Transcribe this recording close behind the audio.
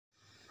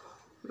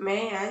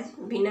मैं आज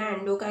बिना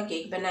अंडों का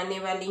केक बनाने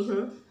वाली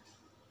हूँ,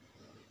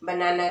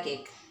 बनाना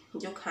केक,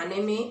 जो खाने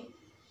में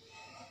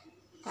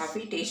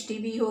काफ़ी टेस्टी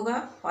भी होगा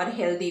और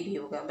हेल्दी भी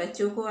होगा।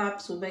 बच्चों को आप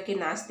सुबह के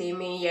नाश्ते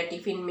में या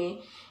टिफ़िन में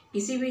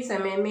किसी भी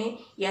समय में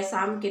या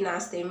शाम के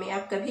नाश्ते में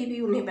आप कभी भी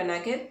उन्हें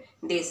बनाकर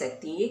दे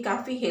सकती हैं। ये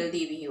काफ़ी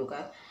हेल्दी भी होगा।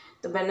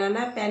 तो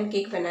बनाना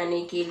पैनकेक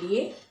बनाने के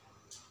लिए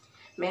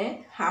मैं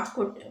हाफ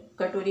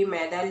कटोरी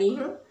मैदा ली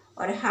हूँ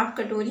और हाफ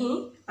कटोरी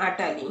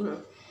आटा ली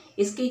हूँ।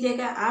 इसकी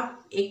जगह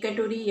आप 1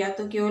 कटोरी या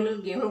तो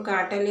केवल गेहूं का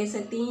आटा ले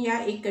सकती हैं या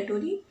 1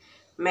 कटोरी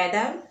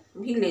मैदा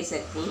भी ले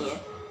सकती हैं।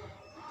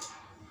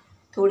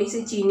 थोड़ी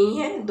सी चीनी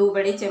है, 2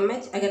 बड़े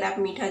चम्मच। अगर आप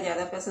मीठा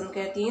ज़्यादा पसंद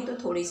करती हैं तो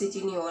थोड़ी सी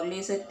चीनी और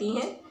ले सकती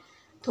हैं।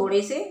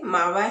 थोड़े से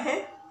मावा है,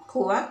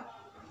 खोआ,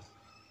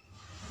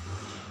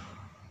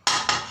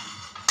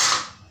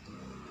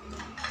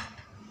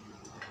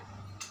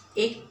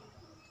 एक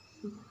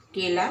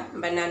केला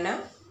बनाना,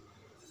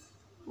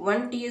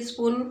 1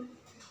 टीस्पून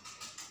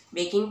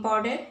बेकिंग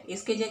पाउडर।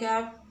 इसके जगह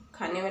आप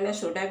खाने वाला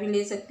सोडा भी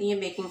ले सकती हैं,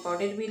 बेकिंग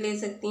पाउडर भी ले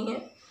सकती हैं,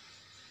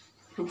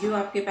 जो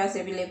आपके पास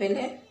अवेलेबल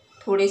है।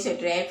 थोड़े से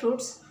ड्राई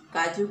फ्रूट्स,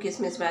 काजू,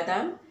 किशमिश,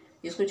 बादाम,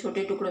 जिसको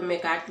छोटे टुकड़ों में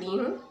काट ली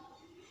हूँ।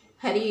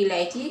 हरी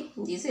इलायची,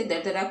 जिसे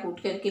दरदरा कूट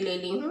करके ले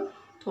ली हूँ।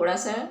 थोड़ा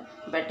सा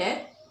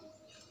बटर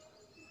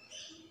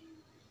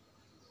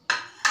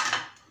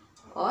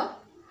और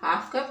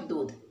हाफ कप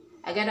दूध।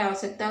 अगर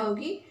आवश्यकता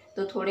होगी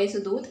तो थोड़े से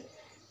दूध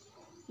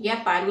या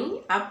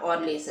पानी आप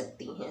और ले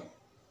सकती हैं।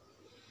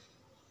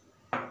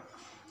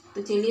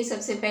 तो चलिए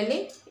सबसे पहले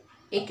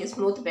एक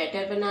स्मूथ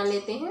बैटर बना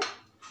लेते हैं।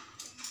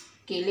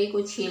 केले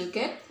को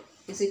छीलकर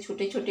इसे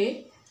छोटे छोटे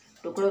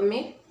टुकड़ों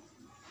में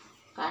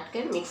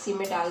काटकर मिक्सी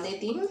में डाल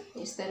देती हूँ,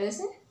 इस तरह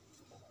से।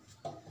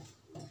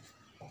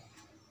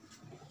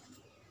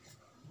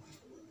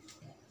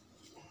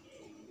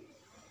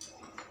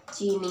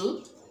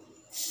 चीनी,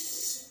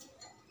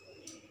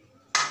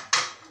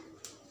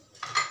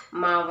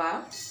 मावा,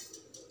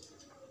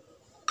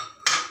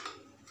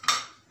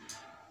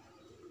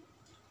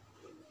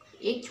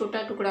 एक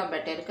छोटा टुकड़ा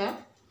बटर का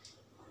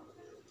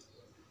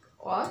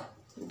और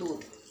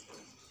दूध,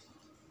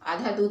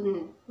 आधा दूध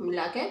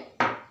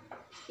मिलाकर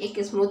एक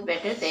स्मूथ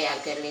बैटर तैयार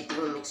कर लेती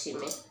हूँ मिक्सी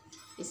में।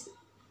 इस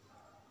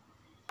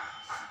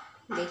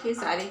देखिए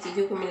सारी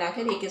चीज़ों को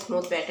मिलाकर एक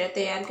स्मूथ बैटर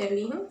तैयार कर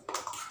ली हूँ।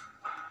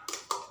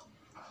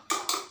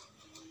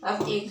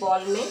 अब एक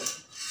बॉल में,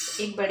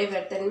 एक बड़े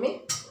बर्तन में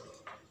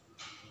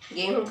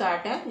गेहूं का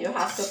आटा जो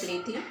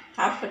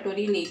हाफ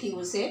कटोरी ली थी,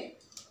 उसे,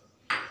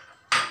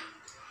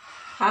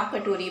 हाफ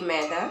कटोरी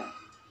मैदा,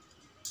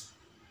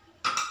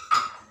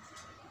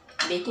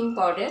 बेकिंग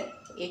पाउडर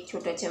 1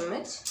 छोटा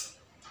चम्मच,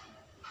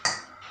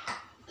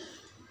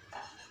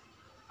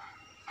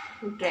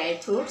 ड्राई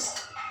फ्रूट्स,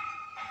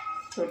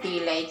 छोटी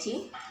इलायची,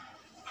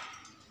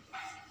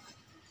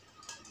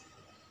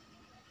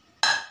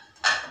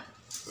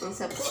 इन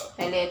सबको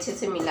पहले अच्छे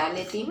से मिला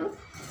लेती हूँ,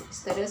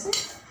 इस तरह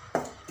से।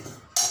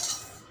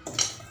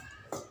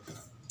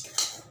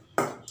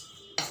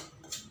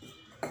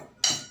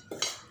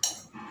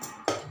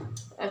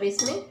 अब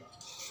इसमें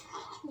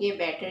ये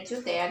बैटर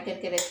जो तैयार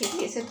करके रखी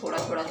थी, इसे थोड़ा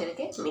थोड़ा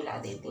करके मिला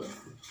देती हूँ।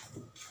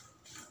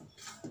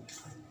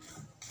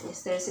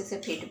 इस तरह से इसे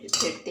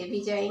फेंटते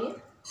भी जाएंगे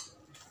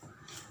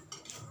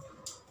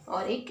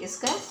और एक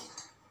इसका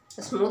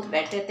स्मूथ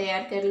बैटर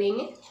तैयार कर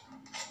लेंगे।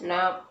 ना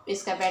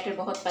इसका बैटर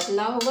बहुत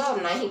पतला होगा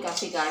और ना ही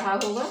काफ़ी गाढ़ा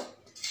होगा।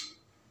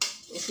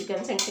 इसकी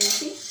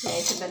कंसिस्टेंसी मैं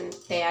इसे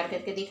तैयार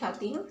करके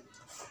दिखाती हूँ।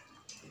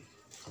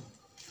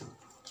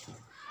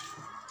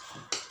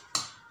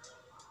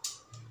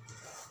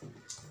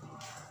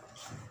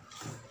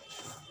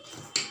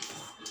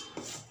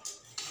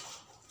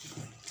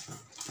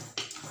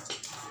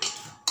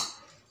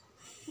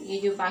 ये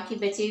जो बाकी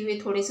बचे हुए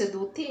थोड़े से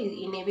दूध थे,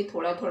 इन्हें भी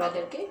थोड़ा थोड़ा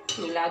करके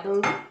मिला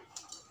दूंगी।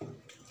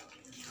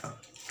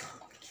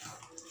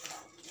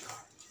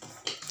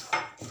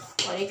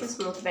 और एक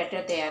स्मूथ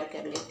बैटर तैयार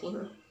कर लेती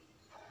हूँ।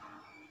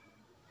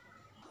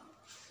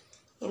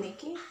 ये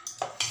देखिए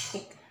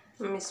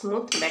एक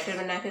स्मूथ बैटर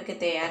बना करके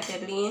तैयार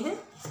कर लिए हैं।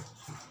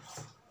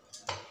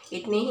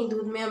 इतने ही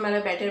दूध में हमारा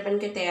बैटर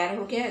बनकर तैयार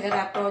हो गया। अगर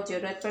आपको और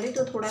ज़रूरत पड़े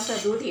तो थोड़ा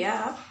सा दूध या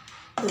आप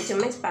 2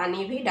 चम्मच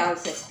पानी भी डाल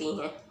सकती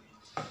हैं।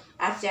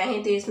 आप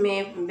चाहें तो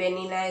इसमें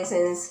वेनिला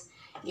एसेंस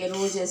या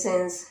रोज़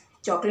एसेंस,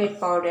 चॉकलेट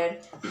पाउडर,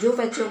 जो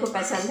बच्चों को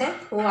पसंद है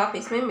वो आप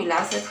इसमें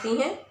मिला सकती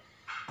हैं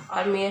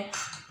और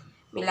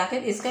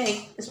मिलाकर इसका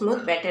एक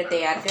स्मूथ बैटर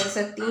तैयार कर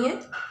सकती हैं।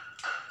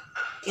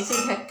 इसे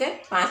ढककर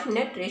 5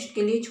 मिनट रेस्ट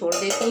के लिए छोड़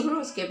देती हूँ।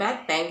 उसके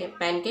बाद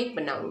पैनकेक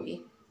बनाऊंगी।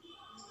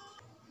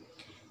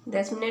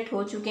 10 मिनट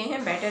हो चुके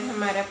हैं। बैटर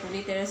हमारा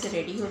पूरी तरह से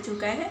रेडी हो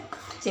चुका है।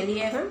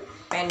 चलिए अब हम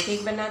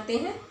पैनकेक बनाते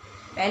हैं।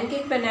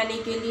 पैनकेक बनाने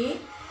के लिए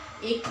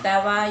एक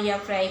तवा या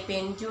फ्राई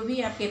पैन, जो भी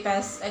आपके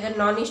पास, अगर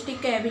नॉन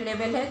स्टिक का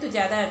अवेलेबल है तो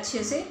ज़्यादा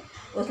अच्छे से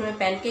उसमें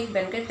पैनकेक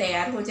बनकर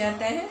तैयार हो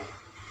जाता है।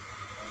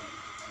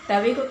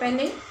 तवे को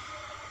पहले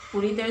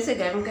पूरी तरह से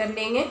गर्म कर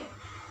लेंगे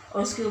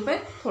और उसके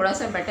ऊपर थोड़ा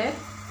सा बटर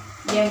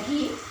या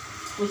घी,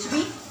 कुछ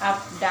भी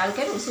आप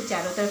डालकर उसे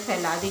चारों तरफ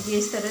फैला दीजिए,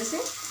 इस तरह से।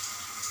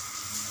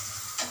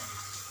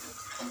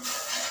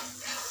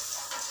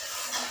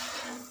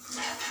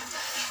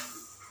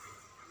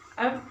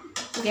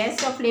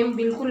 गैस का फ्लेम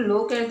बिल्कुल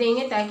लो कर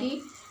देंगे ताकि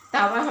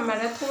तवा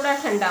हमारा थोड़ा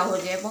ठंडा हो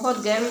जाए। बहुत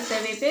गर्म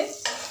तवे पे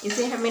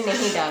इसे हमें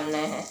नहीं डालना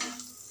है।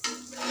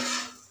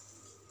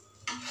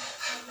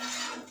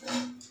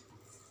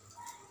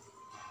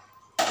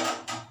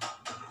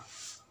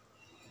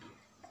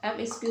 अब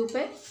इसके ऊपर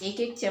एक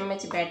एक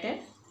चम्मच बैटर,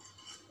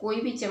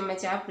 कोई भी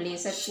चम्मच आप ले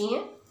सकती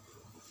हैं,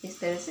 इस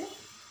तरह से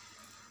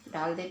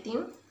डाल देती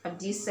हूँ। अब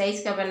जिस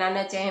साइज़ का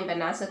बनाना चाहें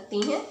बना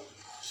सकती हैं।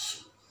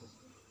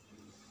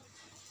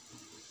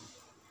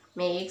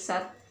 मैं एक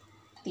साथ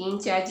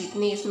 3-4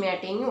 जितने इसमें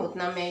अटेंगे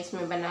उतना मैं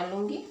इसमें बना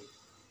लूँगी।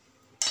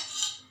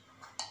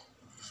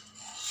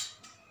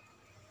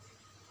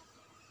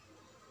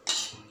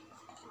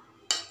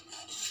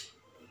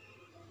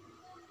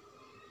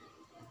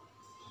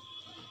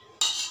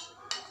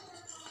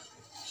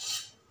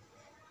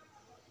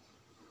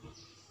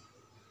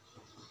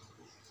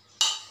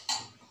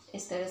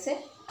 इस तरह से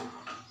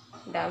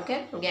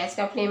डालकर गैस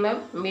का फ्लेम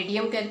अब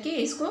मीडियम करके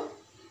इसको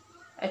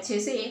अच्छे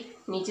से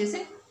नीचे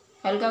से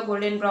हल्का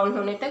गोल्डन ब्राउन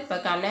होने तक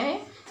पकाना है।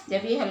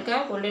 जब ये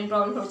हल्का गोल्डन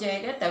ब्राउन हो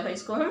जाएगा तब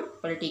इसको हम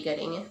पलटी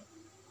करेंगे।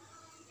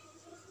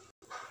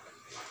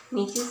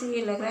 नीचे से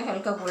ये लग रहा है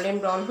हल्का गोल्डन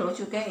ब्राउन हो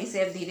चुका है।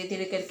 इसे अब धीरे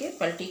धीरे करके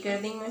पलटी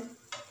कर देंगे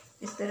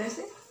इस तरह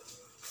से।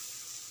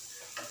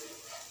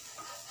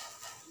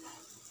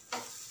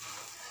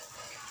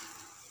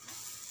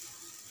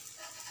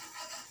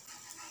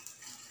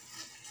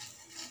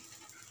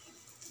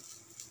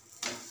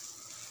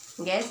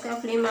 गैस का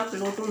फ्लेम आप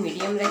लो टू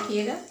मीडियम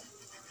रखिएगा।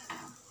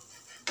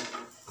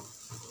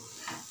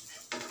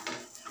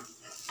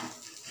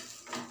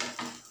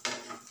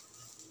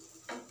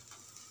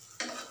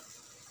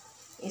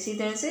 इसी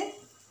तरह से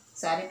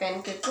सारे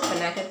पैनकेक को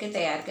बना करके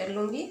तैयार कर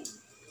लूँगी।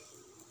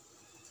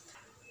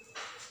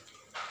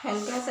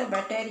 हल्का सा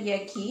बटर या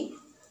घी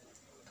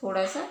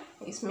थोड़ा सा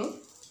इसमें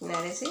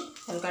किनारे से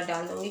हल्का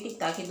डाल दूँगी कि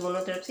ताकि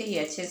दोनों तरफ से ये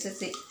अच्छे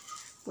से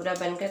पूरा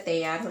बनकर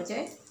तैयार हो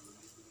जाए।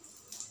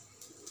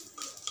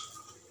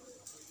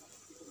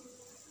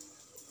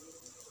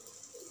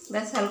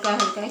 बस हल्का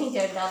हल्का ही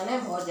जड़ डालना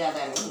है, बहुत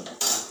ज़्यादा नहीं।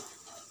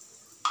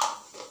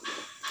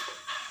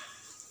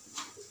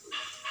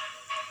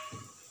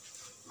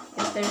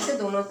 इस तरह से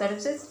दोनों तरफ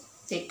से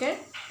सेक कर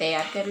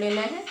तैयार कर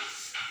लेना है।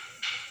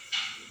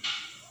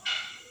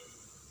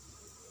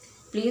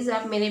 प्लीज़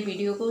आप मेरे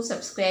वीडियो को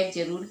सब्सक्राइब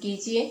ज़रूर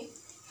कीजिए।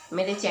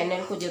 मेरे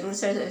चैनल को ज़रूर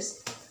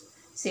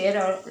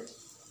शेयर और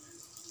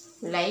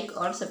लाइक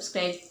और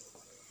सब्सक्राइब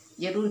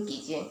ज़रूर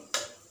कीजिए।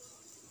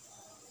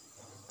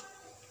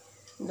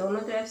 दोनों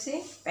तरफ से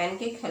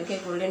पैनकेक हल्के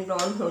गोल्डन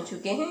ब्राउन हो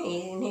चुके हैं।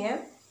 इन्हें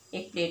अब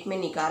एक प्लेट में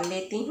निकाल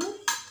लेती हूँ।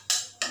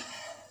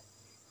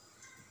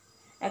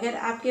 अगर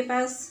आपके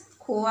पास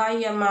खोआ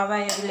या मावा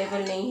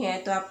अवेलेबल नहीं है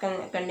तो आप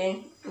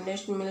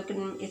कंडेंस्ड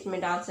मिल्क इसमें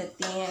डाल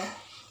सकती हैं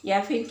या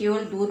फिर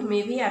केवल दूध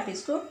में भी आप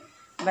इसको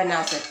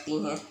बना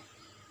सकती हैं।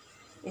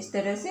 इस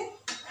तरह से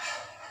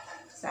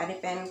सारे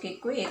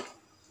पैनकेक को एक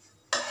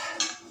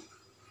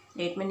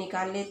प्लेट में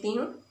निकाल लेती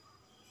हूँ।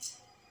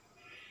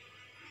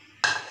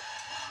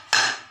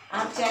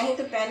 आप चाहें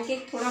तो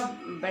पैनकेक थोड़ा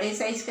बड़े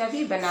साइज़ का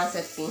भी बना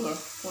सकती हैं।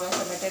 थोड़ा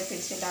सा बटर फिर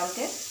से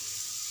डालकर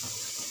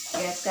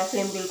गैस का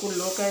फ्लेम बिल्कुल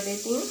लो कर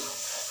देती हूँ।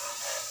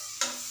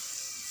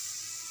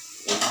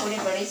 एक थोड़े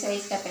बड़े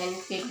साइज़ का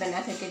पैनकेक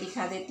बना करके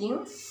दिखा देती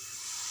हूँ।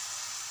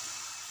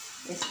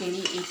 इसके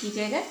लिए एक ही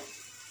जगह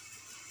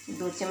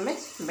 2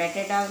 चम्मच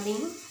बैटर डाल दी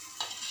हूँ।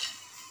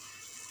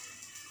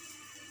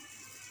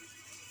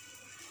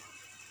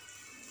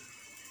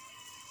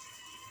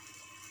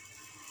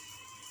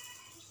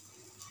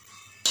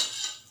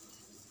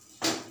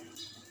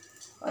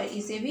 और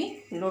इसे भी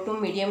लो टू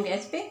मीडियम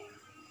गैस पे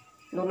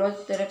दोनों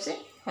तरफ से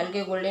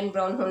हल्के गोल्डन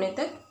ब्राउन होने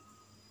तक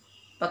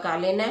पका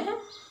लेना है।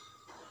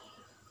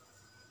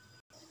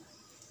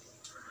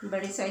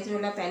 बड़े साइज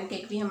वाला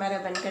पैनकेक भी हमारा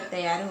बनकर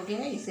तैयार हो गया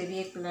है। इसे भी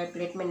एक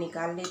प्लेट में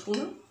निकाल लेती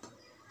हूँ।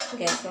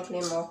 गैस का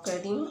फ्लेम ऑफ कर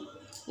दी हूँ।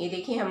 ये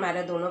देखिए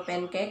हमारा दोनों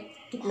पैनकेक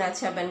कितना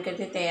अच्छा बनकर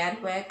के तैयार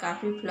हुआ है।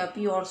 काफ़ी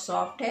फ्लफी और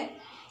सॉफ्ट है।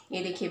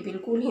 ये देखिए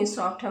बिल्कुल ही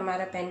सॉफ्ट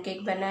हमारा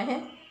पैनकेक बना है।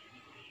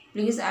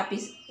 प्लीज़ आप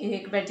इस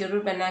एक बार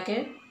ज़रूर बना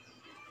कर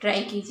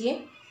ट्राई कीजिए।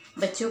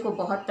 बच्चों को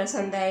बहुत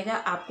पसंद आएगा,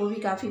 आपको भी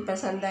काफ़ी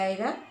पसंद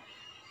आएगा।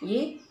 ये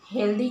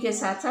हेल्दी के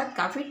साथ साथ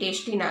काफ़ी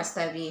टेस्टी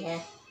नाश्ता भी है।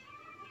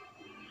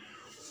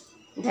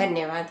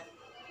 धन्यवाद।